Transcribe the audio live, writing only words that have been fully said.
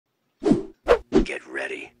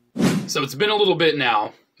So it's been a little bit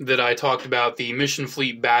now that I talked about the Mission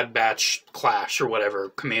Fleet Bad Batch Clash, or whatever,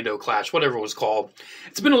 Commando Clash, whatever it was called.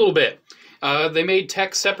 It's been a little bit. They made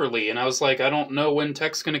Tech separately, and I was like, I don't know when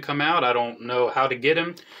Tech's going to come out. I don't know how to get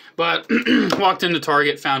him. But walked into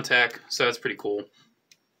Target, found Tech, so that's pretty cool.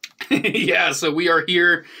 Yeah, so we are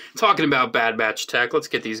here talking about Bad Batch Tech. Let's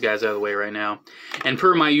get these guys out of the way right now. And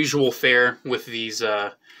per my usual fare with these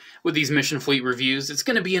Mission Fleet reviews, it's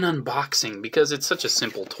going to be an unboxing because it's such a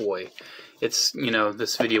simple toy. It's, you know,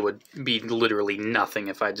 this video would be literally nothing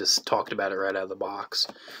if I just talked about it right out of the box.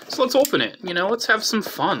 So let's open it, you know, let's have some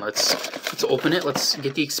fun. Let's open it, let's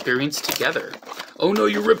get the experience together. Oh no,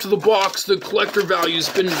 you ripped the box, the collector value's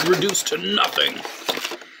been reduced to nothing.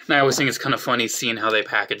 And I always think it's kind of funny seeing how they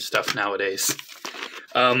package stuff nowadays.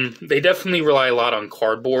 They definitely rely a lot on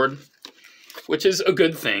cardboard, which is a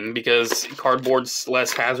good thing because cardboard's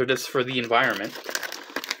less hazardous for the environment.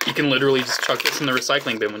 You can literally just chuck this in the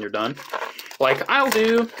recycling bin when you're done, like I'll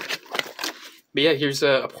do. But yeah, here's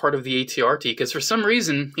a part of the ATRT, because for some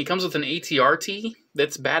reason, he comes with an ATRT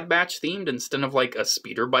that's Bad Batch themed instead of like a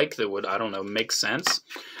speeder bike that would, I don't know, make sense.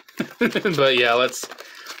 But yeah, let's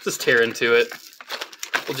just tear into it.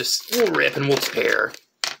 We'll rip and we'll tear.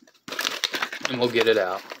 And we'll get it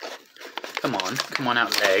out. Come on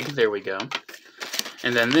out, leg. There we go.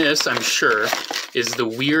 And then this, I'm sure, is the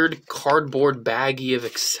weird cardboard baggie of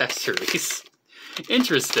accessories.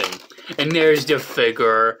 Interesting. And there's the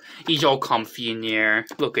figure. He's all comfy in there.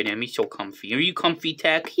 Look at him, he's so comfy. Are you comfy,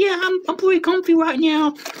 Tech? Yeah, I'm pretty comfy right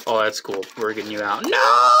now. Oh, that's cool. We're getting you out.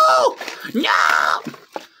 No! No!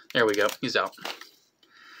 There we go. He's out.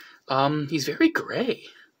 He's very gray.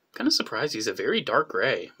 Kind of surprised he's a very dark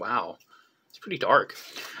gray. Wow. It's pretty dark.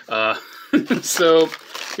 So,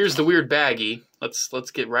 here's the weird baggie.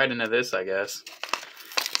 Let's get right into this, I guess.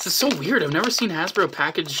 This is so weird. I've never seen Hasbro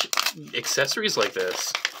package accessories like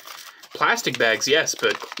this. Plastic bags, yes,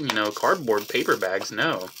 but, you know, cardboard paper bags,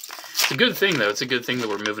 no. It's a good thing, though. It's a good thing that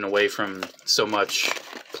we're moving away from so much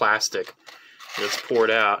plastic. Let's pour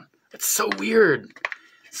it out. It's so weird.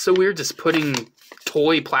 It's so weird just putting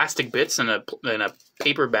toy plastic bits in a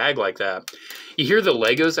paper bag like that. You hear the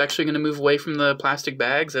Lego's actually going to move away from the plastic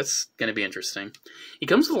bags? That's going to be interesting. He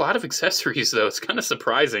comes with a lot of accessories, though. It's kind of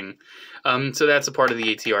surprising. So that's a part of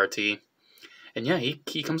the ATRT. And yeah,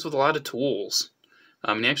 he comes with a lot of tools.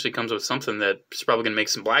 He actually comes with something that's probably going to make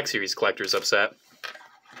some Black Series collectors upset.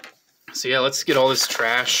 So yeah, let's get all this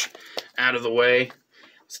trash out of the way.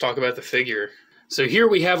 Let's talk about the figure. So here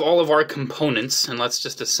we have all of our components, and let's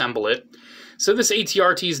just assemble it. So this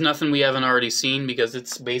ATRT is nothing we haven't already seen because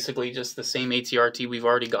it's basically just the same ATRT we've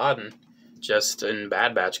already gotten, just in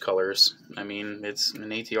Bad Batch colors. I mean, it's an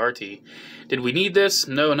ATRT. Did we need this?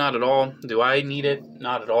 No, not at all. Do I need it?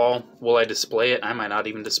 Not at all. Will I display it? I might not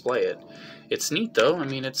even display it. It's neat, though. I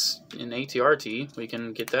mean, it's an ATRT. We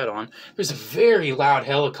can get that on. There's a very loud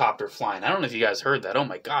helicopter flying. I don't know if you guys heard that. Oh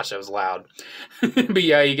my gosh, that was loud. But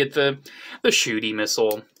yeah, you get the shooty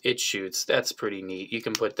missile. It shoots. That's pretty neat. You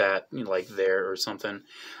can put that, you know, like there or something.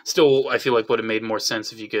 Still, I feel like would have made more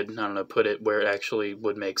sense if you could, I don't know, put it where it actually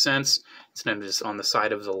would make sense. Instead of just on the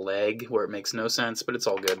side of the leg where it makes no sense, but it's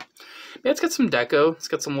all good. Yeah, it's got some deco. It's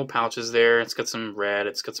got some little pouches there. It's got some red.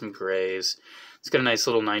 It's got some grays. It's got a nice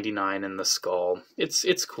little 99 in the skull.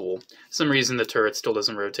 It's cool. For some reason the turret still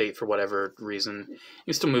doesn't rotate for whatever reason. You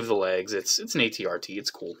can still move the legs. It's an ATRT. It's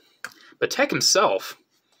cool. But Tech himself,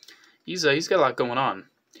 he's got a lot going on.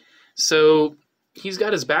 So he's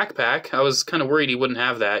got his backpack. I was kind of worried he wouldn't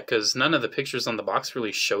have that because none of the pictures on the box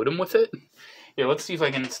really showed him with it. Yeah, let's see if I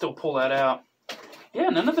can still pull that out. Yeah,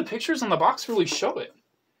 none of the pictures on the box really show it.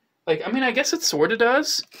 Like, I mean, I guess it sort of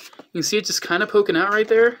does. You can see it just kind of poking out right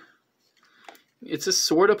there. It's just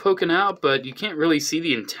sort of poking out, but you can't really see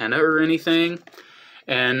the antenna or anything.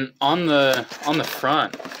 And on the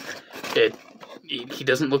front, he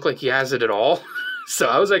doesn't look like he has it at all. So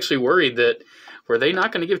I was actually worried that, were they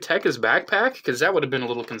not going to give Tech his backpack? Because that would have been a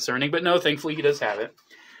little concerning. But no, thankfully he does have it.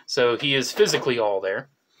 So he is physically all there.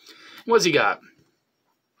 What's he got?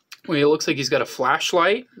 Well, it looks like he's got a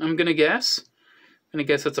flashlight, I'm going to guess. I'm going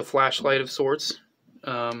to guess that's a flashlight of sorts.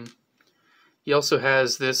 He also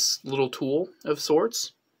has this little tool of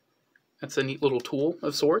sorts. That's a neat little tool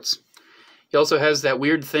of sorts. He also has that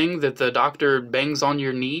weird thing that the doctor bangs on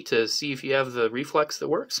your knee to see if you have the reflex that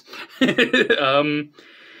works.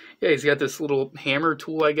 Yeah, he's got this little hammer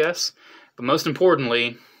tool, I guess. But most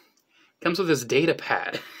importantly, comes with this data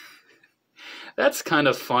pad. That's kind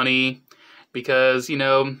of funny because, you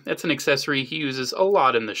know, that's an accessory he uses a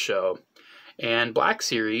lot in the show. And Black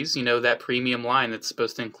Series, you know, that premium line that's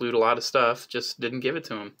supposed to include a lot of stuff, just didn't give it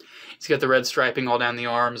to him. He's got the red striping all down the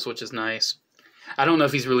arms, which is nice. I don't know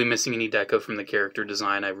if he's really missing any deco from the character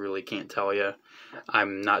design. I really can't tell you.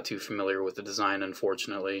 I'm not too familiar with the design,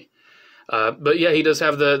 unfortunately. But yeah, he does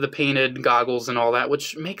have the painted goggles and all that,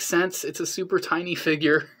 which makes sense. It's a super tiny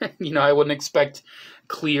figure. You know, I wouldn't expect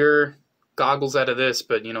clear goggles out of this,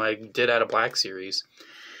 but, you know, I did out of Black Series.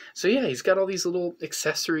 So yeah, he's got all these little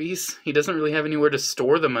accessories. He doesn't really have anywhere to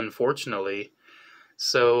store them, unfortunately.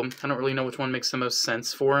 So I don't really know which one makes the most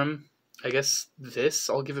sense for him. I guess this.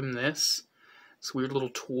 I'll give him this. This weird little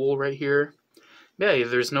tool right here. Yeah,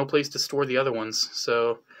 there's no place to store the other ones,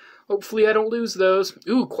 so hopefully I don't lose those.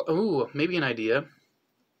 Ooh, maybe an idea.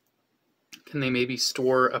 Can they maybe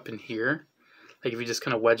store up in here? Like if you just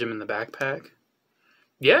kind of wedge them in the backpack?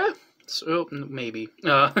 Yeah? So, maybe.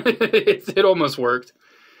 It almost worked.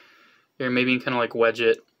 Here, maybe you can kind of like wedge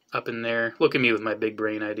it up in there. Look at me with my big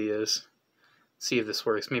brain ideas. See if this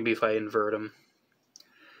works. Maybe if I invert them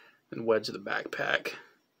and wedge the backpack.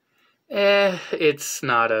 It's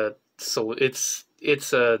not a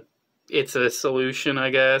it's a solution, I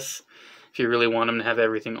guess. If you really want him to have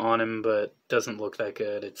everything on him, but doesn't look that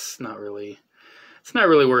good. It's not really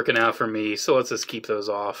working out for me. So let's just keep those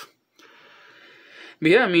off.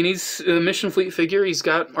 But yeah, I mean, he's a Mission Fleet figure. He's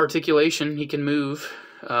got articulation. He can move.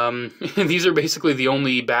 These are basically the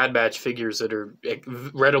only Bad Batch figures that are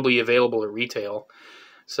readily available at retail.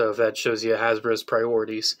 So if that shows you Hasbro's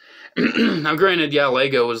priorities. Now granted, yeah,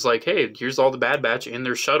 Lego was like, hey, here's all the Bad Batch and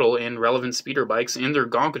their shuttle and relevant speeder bikes and their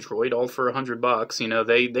Gonkatroid all for $100. You know,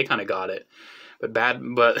 they kind of got it. But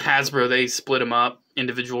Hasbro, they split them up,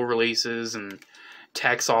 individual releases, and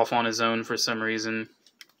Tech's off on his own for some reason.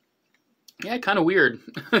 Yeah, kind of weird.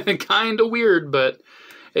 Kind of weird, but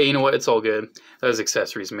hey, you know what? It's all good. Those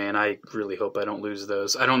accessories, man, I really hope I don't lose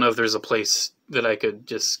those. I don't know if there's a place that I could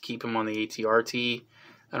just keep them on the ATRT.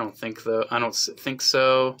 I don't think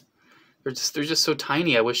so. They're just so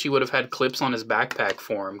tiny. I wish he would have had clips on his backpack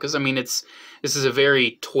for him. Because I mean, this is a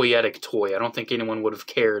very toyetic toy. I don't think anyone would have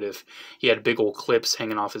cared if he had big old clips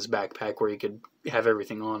hanging off his backpack where he could have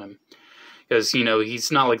everything on him. Because, you know,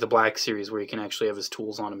 he's not like the Black Series where he can actually have his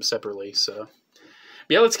tools on him separately. So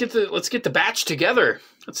yeah, let's get the batch together.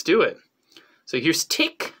 Let's do it. So here's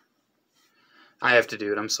Tick. I have to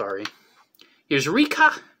do it. I'm sorry. Here's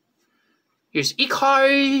Rika. Here's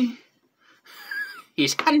Ikari.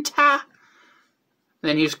 Here's Hunter.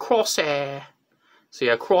 Then here's Crosshair. So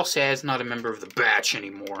yeah, Crosshair is not a member of the batch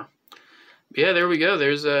anymore. Yeah, there we go.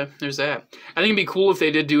 There's that. I think it'd be cool if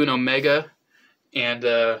they did do an Omega and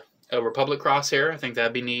a Republic Crosshair. I think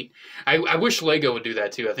that'd be neat. I wish Lego would do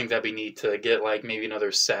that too. I think that'd be neat to get like maybe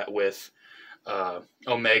another set with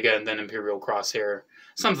Omega and then Imperial Crosshair.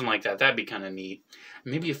 Something like that. That'd be kind of neat.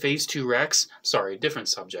 Maybe a Phase 2 Rex. Sorry, different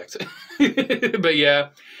subject. But yeah,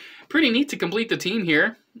 pretty neat to complete the team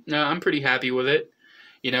here. I'm pretty happy with it.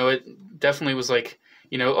 You know, it definitely was like,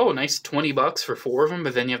 you know, oh, nice $20 for 4 of them,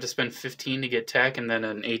 but then you have to spend 15 to get tech and then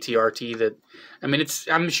an ATRT that, I mean,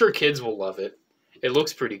 I'm sure kids will love it. It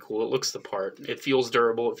looks pretty cool. It looks the part. It feels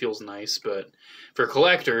durable. It feels nice. But for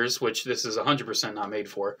collectors, which this is 100% not made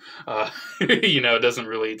for, you know, it's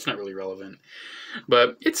not really relevant.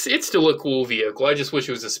 But it's still a cool vehicle. I just wish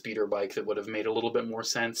it was a speeder bike that would have made a little bit more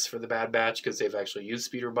sense for the Bad Batch because they've actually used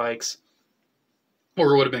speeder bikes.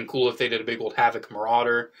 Or it would have been cool if they did a big old Havoc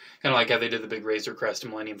Marauder, kind of like how they did the big Razor Crest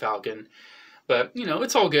and Millennium Falcon. But, you know,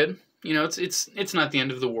 it's all good. You know, it's not the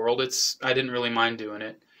end of the world. I didn't really mind doing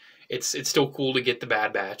it. It's still cool to get the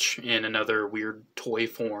Bad Batch in another weird toy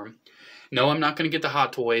form. No, I'm not going to get the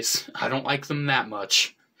Hot Toys. I don't like them that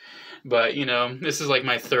much. But, you know, this is like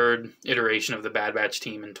my 3rd iteration of the Bad Batch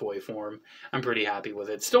team in toy form. I'm pretty happy with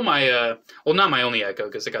it. Still my, well, not my only Echo,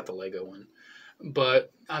 because I got the Lego one.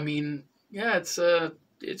 But, I mean, yeah,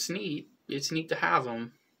 it's neat. It's neat to have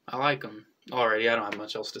them. I like them. Alrighty, I don't have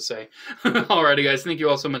much else to say. Alrighty, guys, thank you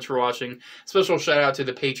all so much for watching. Special shout out to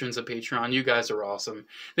the patrons of Patreon. You guys are awesome.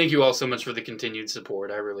 Thank you all so much for the continued support.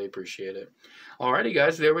 I really appreciate it. Alrighty,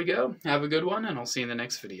 guys, there we go. Have a good one, and I'll see you in the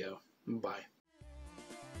next video. Bye.